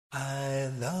I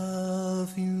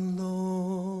love you,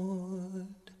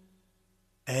 Lord,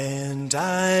 and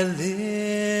I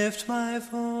lift my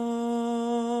voice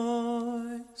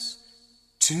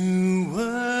to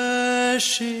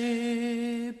worship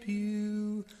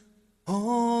you,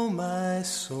 oh my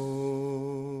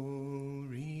soul,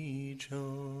 rejoice.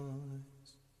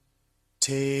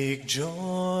 Take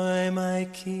joy, my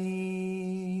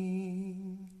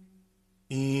King,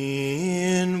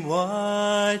 in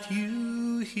what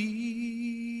you hear,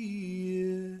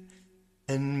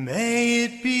 and may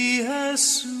it be a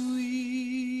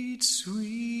sweet,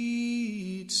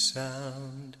 sweet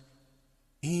sound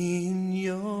in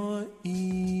your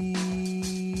ear.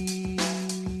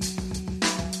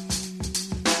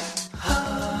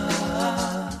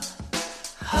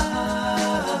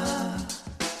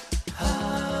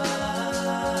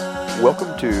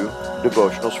 Welcome to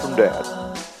Devotionals from Dad.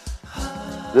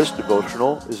 This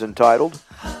devotional is entitled,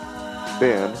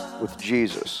 Been with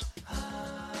Jesus.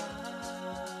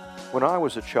 When I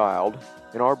was a child,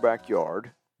 in our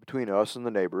backyard, between us and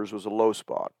the neighbors was a low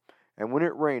spot, and when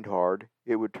it rained hard,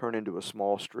 it would turn into a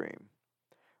small stream.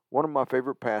 One of my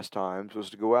favorite pastimes was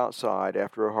to go outside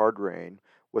after a hard rain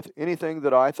with anything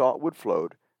that I thought would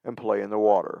float and play in the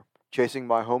water, chasing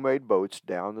my homemade boats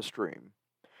down the stream.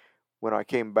 When I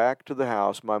came back to the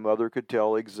house, my mother could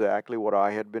tell exactly what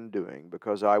I had been doing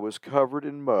because I was covered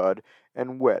in mud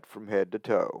and wet from head to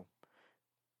toe.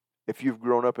 If you've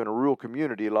grown up in a rural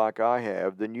community like I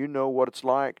have, then you know what it's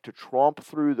like to tromp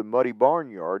through the muddy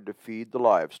barnyard to feed the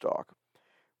livestock.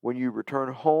 When you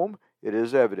return home, it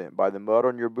is evident by the mud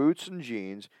on your boots and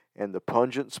jeans and the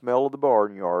pungent smell of the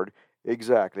barnyard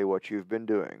exactly what you've been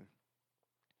doing.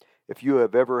 If you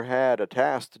have ever had a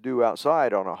task to do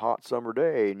outside on a hot summer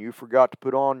day and you forgot to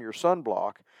put on your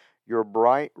sunblock, your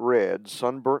bright red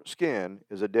sunburnt skin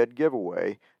is a dead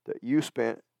giveaway that you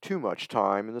spent too much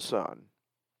time in the sun.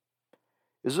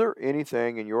 Is there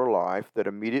anything in your life that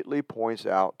immediately points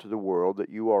out to the world that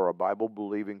you are a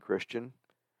Bible-believing Christian?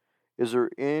 Is there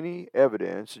any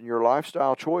evidence in your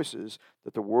lifestyle choices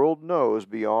that the world knows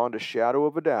beyond a shadow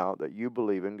of a doubt that you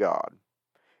believe in God?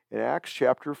 In Acts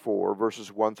chapter 4,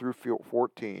 verses 1 through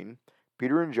 14,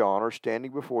 Peter and John are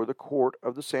standing before the court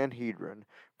of the Sanhedrin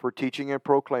for teaching and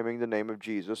proclaiming the name of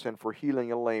Jesus and for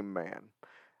healing a lame man.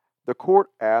 The court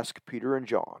asked Peter and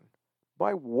John,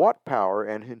 "By what power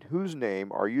and in whose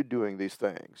name are you doing these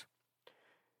things?"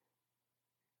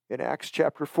 In Acts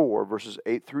chapter 4, verses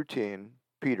 8 through 10,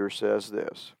 Peter says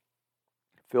this,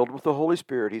 "Filled with the Holy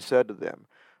Spirit, he said to them,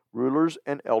 'Rulers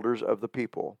and elders of the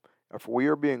people, if we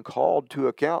are being called to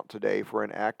account today for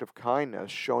an act of kindness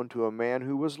shown to a man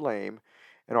who was lame,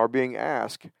 and are being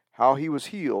asked how he was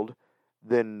healed,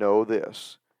 then know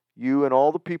this, you and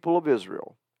all the people of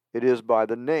Israel, it is by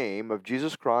the name of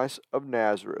Jesus Christ of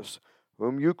Nazareth,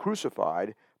 whom you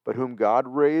crucified, but whom God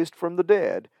raised from the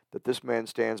dead, that this man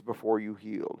stands before you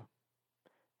healed.'"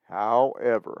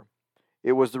 However,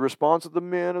 it was the response of the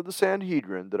men of the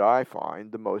Sanhedrin that I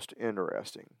find the most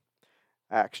interesting.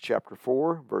 Acts chapter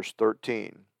 4, verse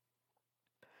 13.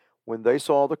 When they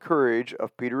saw the courage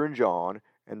of Peter and John,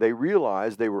 and they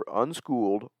realized they were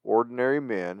unschooled, ordinary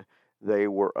men, they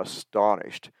were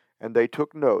astonished, and they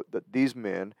took note that these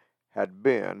men had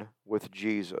been with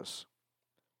Jesus.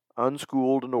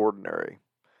 Unschooled and ordinary.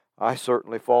 I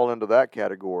certainly fall into that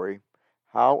category.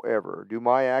 However, do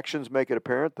my actions make it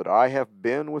apparent that I have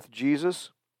been with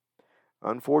Jesus?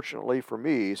 Unfortunately for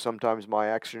me, sometimes my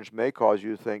actions may cause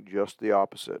you to think just the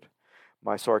opposite.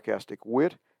 My sarcastic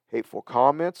wit, hateful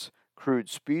comments, crude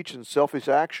speech, and selfish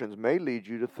actions may lead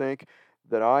you to think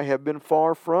that I have been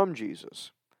far from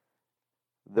Jesus.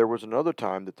 There was another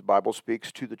time that the Bible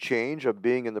speaks to the change of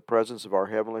being in the presence of our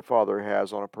Heavenly Father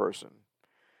has on a person.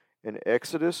 In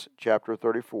Exodus chapter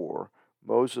 34,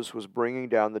 Moses was bringing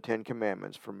down the Ten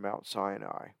Commandments from Mount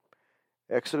Sinai.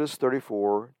 Exodus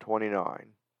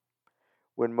 34:29.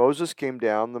 When Moses came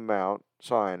down the Mount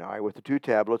Sinai with the 2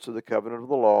 tablets of the covenant of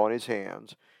the law in his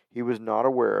hands, he was not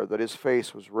aware that his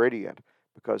face was radiant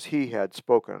because he had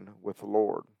spoken with the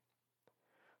Lord.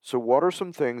 So what are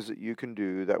some things that you can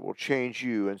do that will change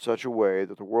you in such a way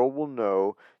that the world will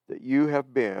know that you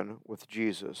have been with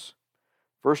Jesus?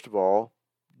 First of all,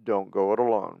 don't go it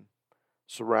alone.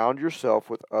 Surround yourself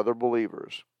with other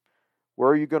believers. Where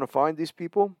are you going to find these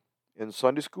people? In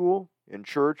Sunday school, in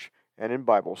church, and in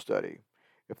Bible study.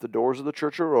 If the doors of the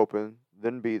church are open,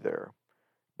 then be there.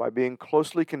 By being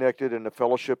closely connected in the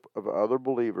fellowship of other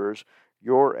believers,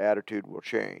 your attitude will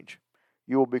change.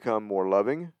 You will become more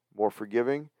loving, more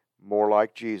forgiving, more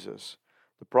like Jesus.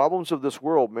 The problems of this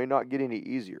world may not get any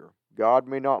easier. God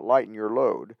may not lighten your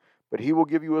load, but He will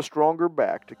give you a stronger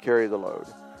back to carry the load.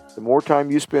 The more time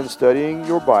you spend studying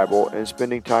your Bible and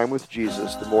spending time with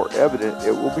Jesus, the more evident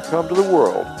it will become to the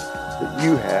world that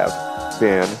you have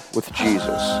been with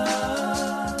Jesus.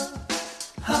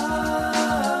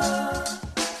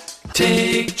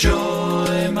 Take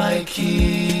joy, my King,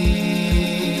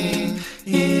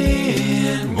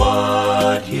 in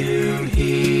what you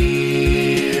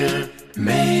hear.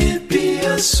 May it be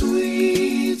a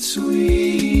sweet,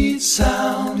 sweet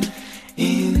sound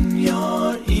in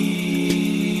your ear.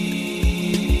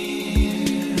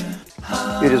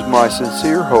 It is my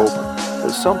sincere hope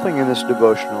that something in this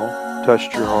devotional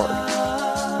touched your heart.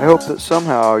 I hope that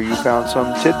somehow you found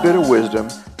some tidbit of wisdom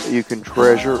that you can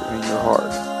treasure in your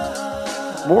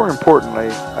heart. More importantly,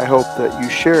 I hope that you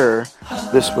share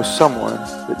this with someone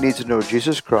that needs to know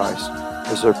Jesus Christ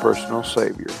as their personal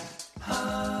Savior.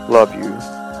 Love you,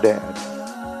 Dad.